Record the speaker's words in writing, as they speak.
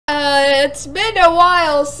it's been a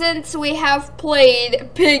while since we have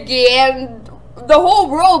played Piggy and the whole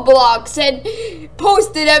Roblox and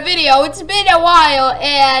posted a video. It's been a while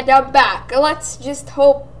and I'm back. Let's just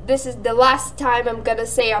hope this is the last time I'm gonna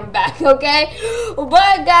say I'm back, okay?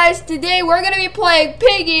 But guys, today we're gonna be playing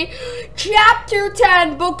Piggy Chapter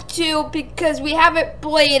 10 Book 2 because we haven't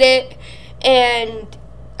played it, and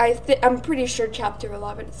I'm pretty sure Chapter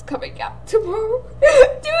 11 is coming out tomorrow.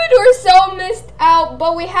 Dude, we're so missed out,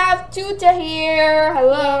 but we have Tuta here.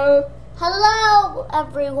 Hello. Hello,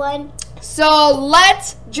 everyone. So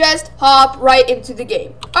let's just hop right into the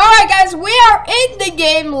game. Alright guys, we are in the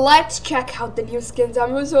game. Let's check out the new skins.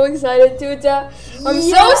 I'm so excited, Tuta. I'm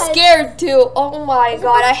so scared too. Oh my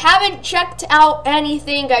god, I haven't checked out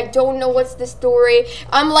anything. I don't know what's the story.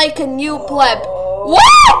 I'm like a new pleb.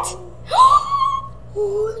 What?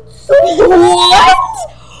 What?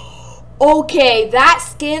 Okay, that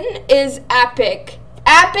skin is epic.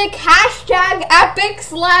 Epic, hashtag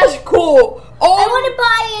epic/cool. Oh, I want to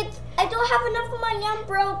buy it. I don't have enough money. I'm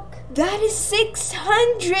broke. That is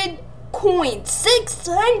 600 coins.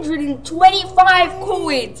 625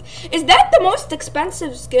 coins. Is that the most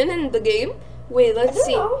expensive skin in the game? Wait, let's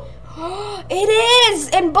see. It is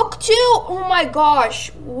in book 2. Oh my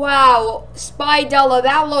gosh. Wow. Spidella.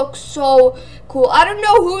 That looks so cool. I don't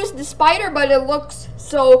know who's the spider, but it looks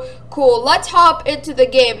so cool. Let's hop into the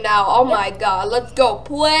game now. Oh my god. Let's go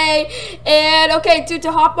play. And okay, Tuta,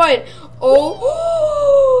 hop on.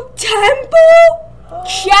 Oh, Temple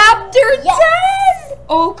Chapter 10.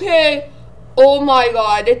 Okay. Oh my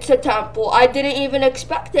god, it's a temple. I didn't even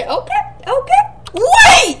expect it. Okay.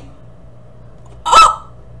 Wait.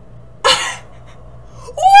 Oh.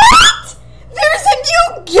 What? There's a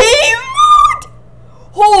new game mode?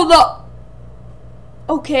 Hold up.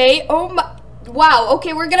 Okay. Oh my. Wow.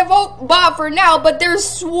 Okay, we're gonna vote bot for now, but there's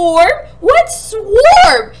Swarm. What's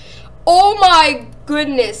Swarm? Oh my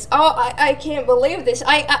goodness. Oh, I can't believe this.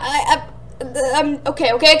 Okay.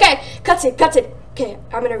 Cutscene. Okay,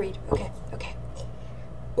 I'm gonna read. Okay.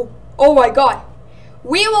 Oh my god.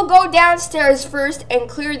 We will go downstairs first and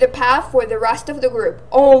clear the path for the rest of the group.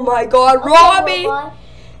 Oh my god, Robbie.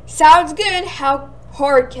 Sounds good. How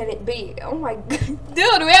hard can it be? Oh my god.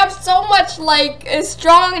 Dude, we have so much like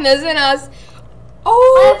strongness in us.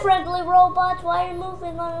 Oh. Hi, friendly robot. Why are you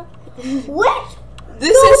moving on? What?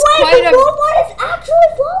 This is quite a robot is actually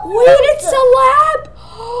following us. Wait, it's a lab.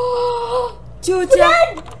 Dude, the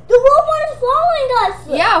robot is following us.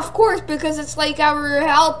 Yeah, of course, because it's like our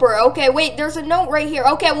helper. Okay, wait, there's a note right here.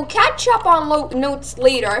 Okay, we'll catch up on notes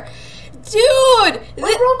later. Dude!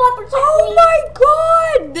 Robot protect me. My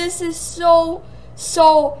god! This is so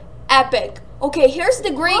epic. Okay, here's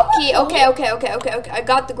the green key. Okay. I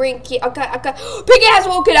got the green key. Okay. Piggy has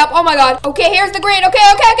woken up. Oh my god. Okay, here's the green. Okay.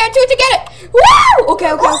 Tuta, get it. Woo!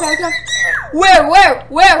 Okay. Where?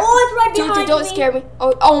 Oh, it's right behind Tuta, don't me. scare me.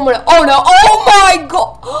 Oh no. Oh my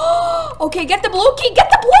god. Okay, get the blue key. Get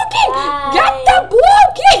the blue key.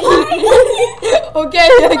 Okay,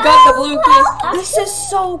 I got the blue key. This is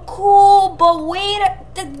so cool, but wait,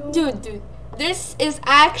 dude. This is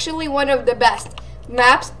actually one of the best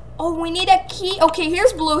maps. Oh, we need a key. Okay,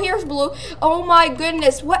 here's blue. Oh my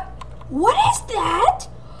goodness. What is that?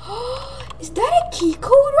 Is that a key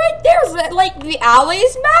code right there? Is that like the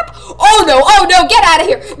alleys map? Oh no, get out of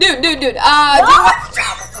here. Dude. Do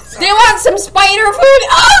you want some spider food?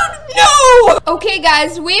 Oh no! Okay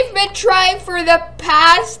guys, we've been trying for the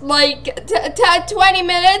past like 20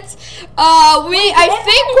 minutes. I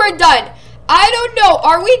think we're done. I don't know.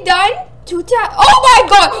 Are we done? Oh my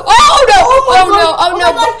god! Oh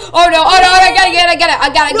no! I gotta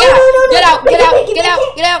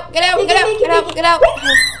get out!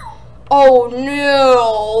 Oh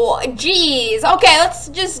no! Jeez. Okay, let's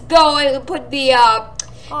just go and put the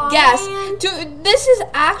gas. Dude, this is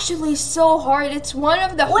actually so hard. It's one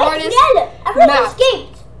of the hardest maps.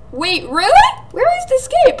 Wait, really? Where is the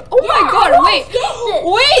escape? Oh my god!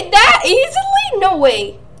 Wait, that easily? No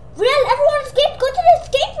way. Real, everyone escaped. Go to the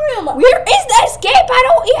escape room. Where is the escape? I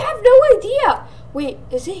have no idea. Wait,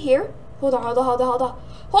 is it here? Hold on.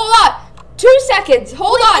 2 seconds.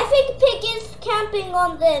 Hold on. I think Pig is camping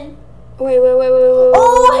on them. Wait.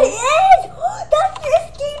 Oh, it is. That's the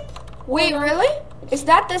escape. Wait, really? Is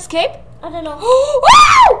that the escape? I don't know.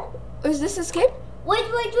 Is this escape? Wait.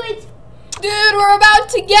 Dude, we're about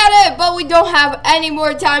to get it, but we don't have any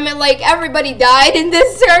more time, and like everybody died in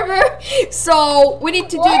this server, so we need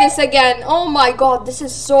to do this again. Oh my god, this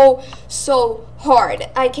is so hard.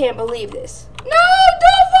 I can't believe this. No,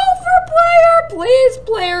 don't vote for player, please.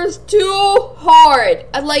 Player's too hard.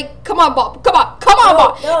 Like, come on, Bob. Come on,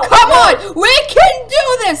 Bob. Come on. We can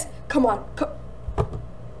do this. Come on.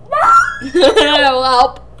 No. I'll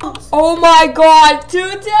help. Oh my god,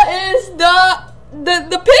 Tuta is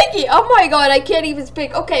the piggy. Oh my god, I can't even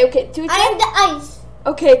speak. Okay, Tuta. I am the ice.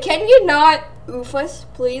 Okay, can you not oof us,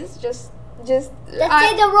 please? Just. Let's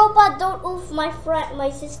say the robot don't oof my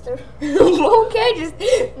sister. Okay,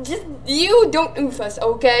 just you don't oof us,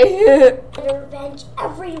 okay? Revenge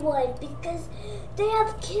everyone because they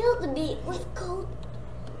have killed me with cold.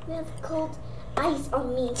 They have cold ice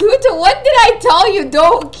on me. Tuta, what did I tell you?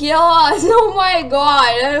 Don't kill us. Oh my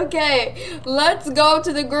god. Okay, let's go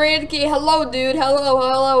to the green key. Hello, dude.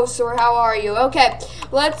 Hello, sir. How are you? Okay,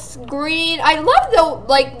 let's green. I love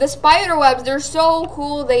the spider webs. They're so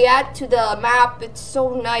cool. They add to the map. It's so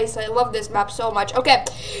nice. I love this map so much. Okay,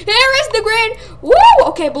 here is the green. Woo!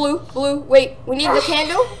 Okay, blue. Wait, we need the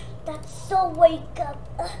candle. That's so wake up.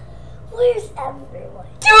 Where's everyone?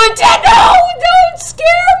 Tuta, no! Don't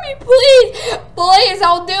scare me, please! Please,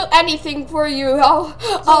 I'll do anything for you. Give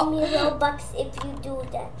me Robux if you do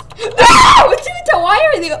that. No! Tuta, why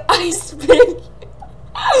are the ice big?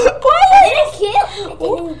 I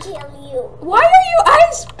didn't kill you. Why are you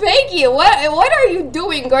ice piggy? What are you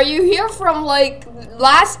doing? Are you here from like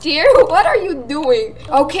last year? What are you doing?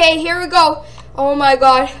 Okay, here we go. Oh my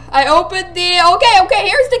god. I opened the okay,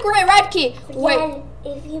 here's the red key. Wait.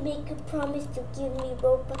 If you make a promise to give me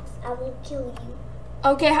Robux, I will kill you.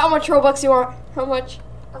 Okay, how much Robux you want? How much?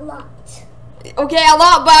 A lot. Okay, a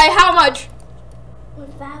lot by how much?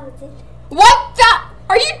 1,000. What the?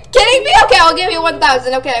 Are you kidding me? Okay, I'll give you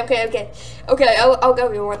 1,000. Okay, I'll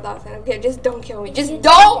give you 1,000. Okay, just don't kill me. Just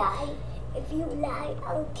don't. If you lie,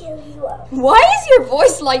 I'll kill you. Why is your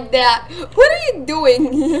voice like that? What are you doing?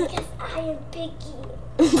 Because I am Piggy.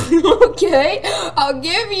 Okay, I'll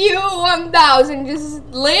give you 1,000. Just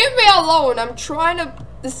leave me alone. I'm trying to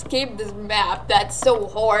escape this map. That's so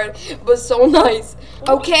hard, but so nice.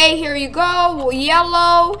 Okay, here you go.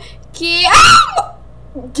 Yellow key. Ow!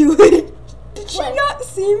 Dude, did she not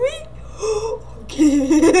see me?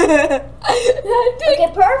 Okay.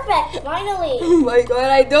 Okay, perfect. Finally. Oh my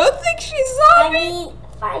god, I don't think she saw me.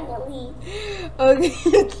 Finally.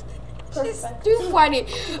 Okay. She's too funny.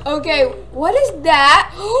 Okay, what is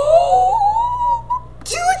that?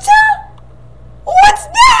 Tuta? What's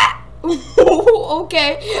that?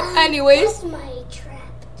 Okay, anyways. That's my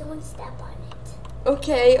trap. Don't step on it.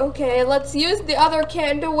 Okay, let's use the other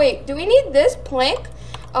candle. Wait, do we need this plank?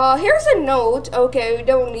 Here's a note. Okay, we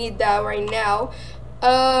don't need that right now.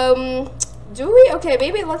 Do we? Okay,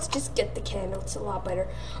 maybe let's just get the candle. It's a lot better.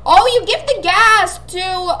 Oh, you give the gas to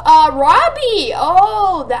Robbie.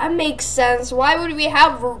 Oh, that makes sense. Why would we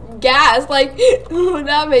have gas? Like,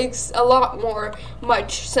 that makes a lot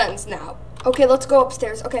much sense now. Okay, let's go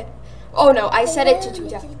upstairs. Okay. Oh no, I said it to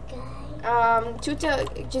Tuta. Tuta,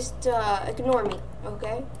 just ignore me.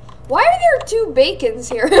 Okay. Why are there two bacons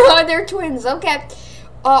here? They're twins. Okay.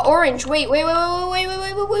 Orange. Wait.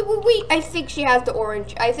 I think she has the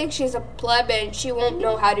orange. I think she's a pleb and she won't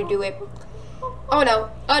know how to do it. Oh no,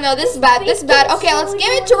 this is bad. Okay, let's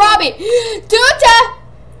give it to Robbie. Tuta!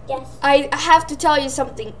 Yes. I have to tell you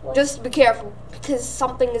something. Just be careful, because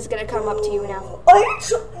something is gonna come up to you now.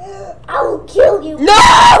 I will kill you.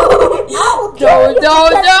 No!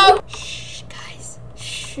 No. Shh, guys.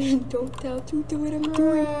 Shh, don't tell Tuta what I'm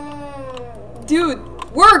doing. Dude,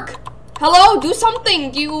 work! Hello, do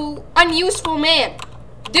something, you unuseful man.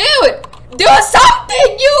 Dude, do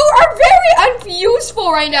something! You are very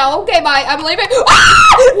unuseful right now. Okay, bye. I'm leaving.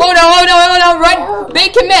 Ah! Oh no, run!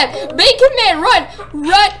 Bacon man, run!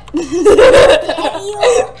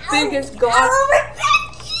 Biggest god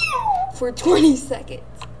for 20 seconds.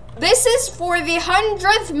 This is for the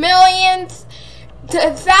 100th millionth,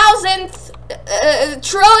 1,000th,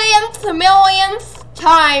 trillionth, millionth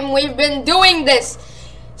time we've been doing this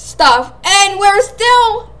stuff, and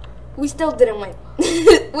we still didn't win. We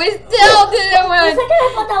still didn't win. For a second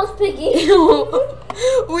I thought that was Piggy.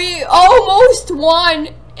 We almost won,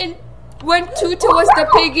 and when Tuta was the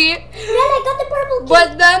piggy. Red, I got the purple key.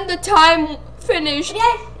 But then the time finished.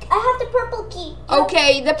 Red, I have the purple key.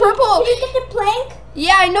 Okay, the purple. Can you get the plank?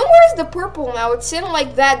 Yeah, I know where's the purple now. It's in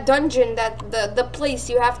like that dungeon, the place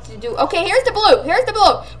you have to do. Okay, here's the blue.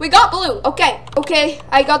 We got blue. Okay,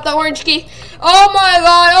 I got the orange key. Oh my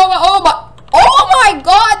god, oh my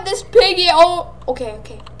god, this piggy. Oh, okay,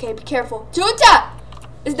 be careful. Tuta,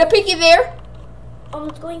 is the piggy there?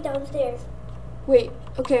 It's going downstairs. Wait,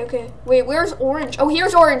 okay. Wait, where's orange? Oh,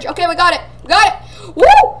 here's orange. Okay, we got it. Woo!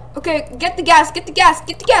 Okay, get the gas.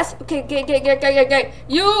 Okay, get.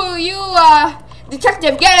 You,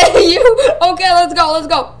 detective, get it. You. Okay, let's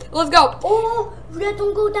go. Oh, Red,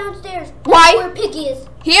 don't go downstairs. Why? Where Piggy is.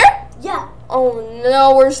 Here? Yeah. Oh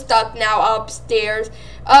no, we're stuck now upstairs.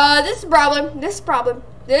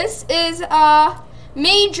 This is a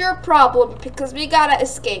major problem because we gotta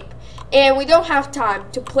escape. And we don't have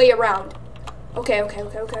time to play around. Okay.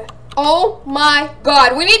 Oh my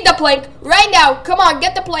god, we need the plank right now. Come on,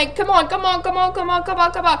 get the plank. Come on.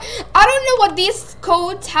 I don't know what these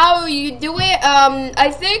codes, how you do it.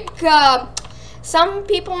 I think some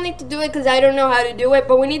people need to do it because I don't know how to do it,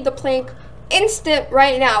 but we need the plank instant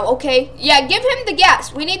right now, okay? Yeah, give him the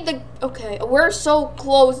gas. We need the... Okay, we're so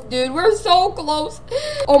close, dude. We're so close.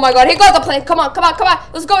 Oh my god, he got the plank. Come on.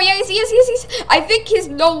 Let's go. Yes. I think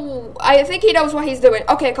he knows what he's doing.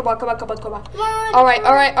 Okay, come on. All right.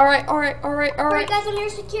 Guys, I'm your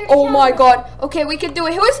security. Oh my god. Okay, we can do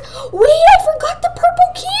it. Wait, I forgot the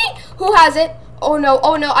purple key. Who has it? Oh no,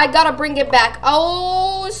 I gotta bring it back.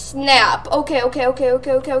 Oh snap. Okay. Oh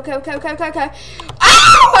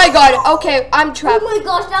my god. Okay, I'm trapped. Oh my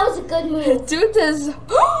gosh, that was a good move. Dude is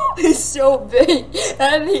so big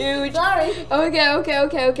and huge. Sorry.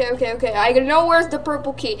 Okay. I know where's the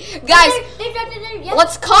purple key. Guys, Yes.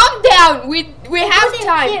 let's calm down. We have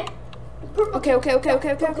time. Okay.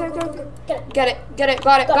 Get it.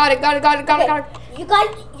 Got it. You guys,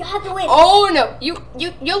 you have to win. Oh no, you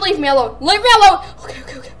leave me alone.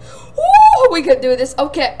 Okay. Ooh, we can do this.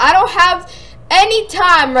 Okay, I don't have any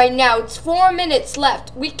time right now. It's 4 minutes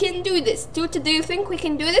left. We can do this. Do you think we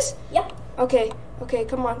can do this? Yep. Okay,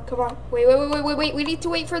 come on. Wait. We need to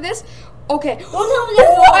wait for this. Okay. Don't tell me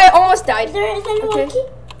there's I almost died. Is there one key?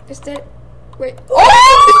 Is there? Wait.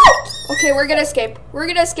 Oh! Okay, we're gonna escape.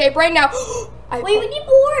 Right now. Wait, we need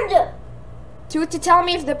board. To tell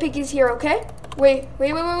me if the pig is here, okay? Wait.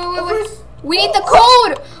 We need the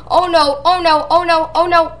code. Oh no. Code.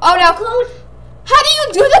 How do you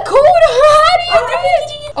do the code? How do you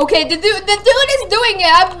do it? Okay, the dude is doing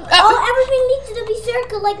it. Everything needs to be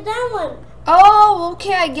circled like that one. Oh,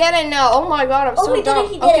 okay, I get it now. Oh my god, I'm so dumb.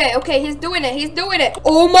 He did it. Okay, he's doing it.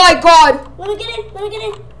 Oh my god. Let me get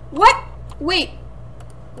in. What? Wait,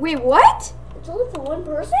 what? It's only for one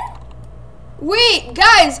person? Wait,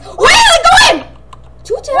 guys. Wait, go in.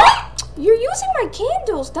 Tuta, you're using my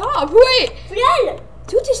candle. Stop. Wait. Friend.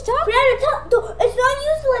 Tuta, stop. Friend, it's not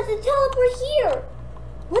useless. It's teleport here.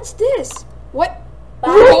 What's this? What? Bye.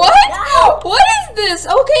 What? No. What is this?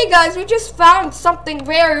 Okay, guys, we just found something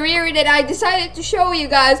very weird that I decided to show you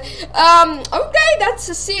guys. Okay, that's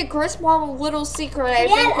a secret, small little secret. I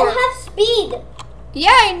think. I have speed. Yeah,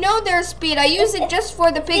 I know there's speed. I use it just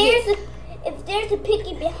for the piggy. If there's a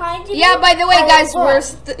piggy behind you. Yeah, by the way, guys,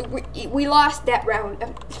 we lost that round.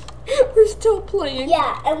 We're still playing.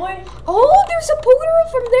 Yeah, and we're... Oh, there's a portal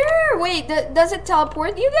from there. Wait, does it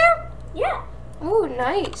teleport you there? Yeah. Oh,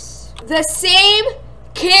 nice. The same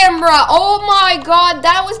camera. Oh my god,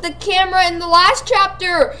 that was the camera in the last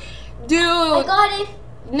chapter. Dude. I got it.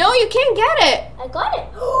 No, you can't get it. I got it.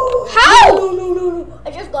 How? No. I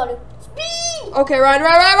just got it. Speed. Okay, run.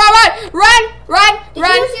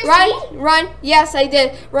 Yes, I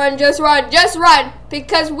did. Just run.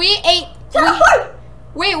 Because we ate.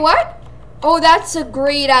 Wait, what? Oh, that's a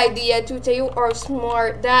great idea, Tuta. You are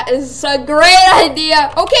smart. That is a great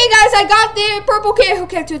idea. Okay, guys, I got the purple key.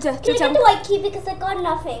 Okay, Tuta. Can I get the white key because I got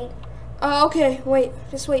nothing? Okay, wait.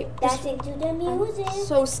 Just wait. Dancing to the music. I'm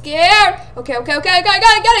so scared. Okay. I got it.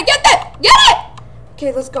 Get it.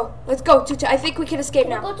 Okay, let's go, Tuta. I think we can escape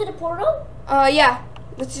now. Can I go to the portal? Yeah.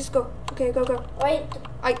 Let's just go. Okay, go. Right.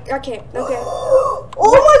 I can't. Okay. Oh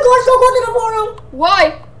my gosh, don't go to the portal.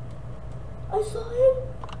 Why? I saw him.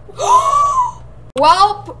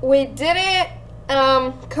 Well, we didn't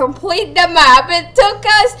complete the map. It took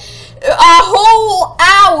us a whole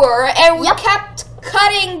hour, and we kept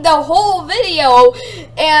cutting the whole video,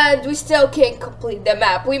 and we still can't complete the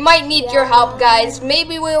map. We might need your help, guys.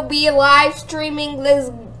 Maybe we'll be live streaming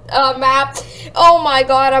this map. Oh my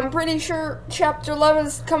god, I'm pretty sure chapter 11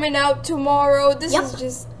 is coming out tomorrow. This is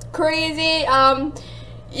just crazy.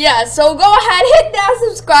 Yeah, so go ahead, hit that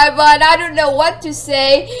subscribe button. I don't know what to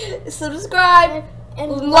say. Subscribe, and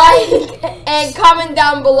like, and comment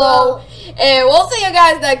down below. And we'll see you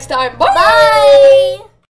guys next time. Bye!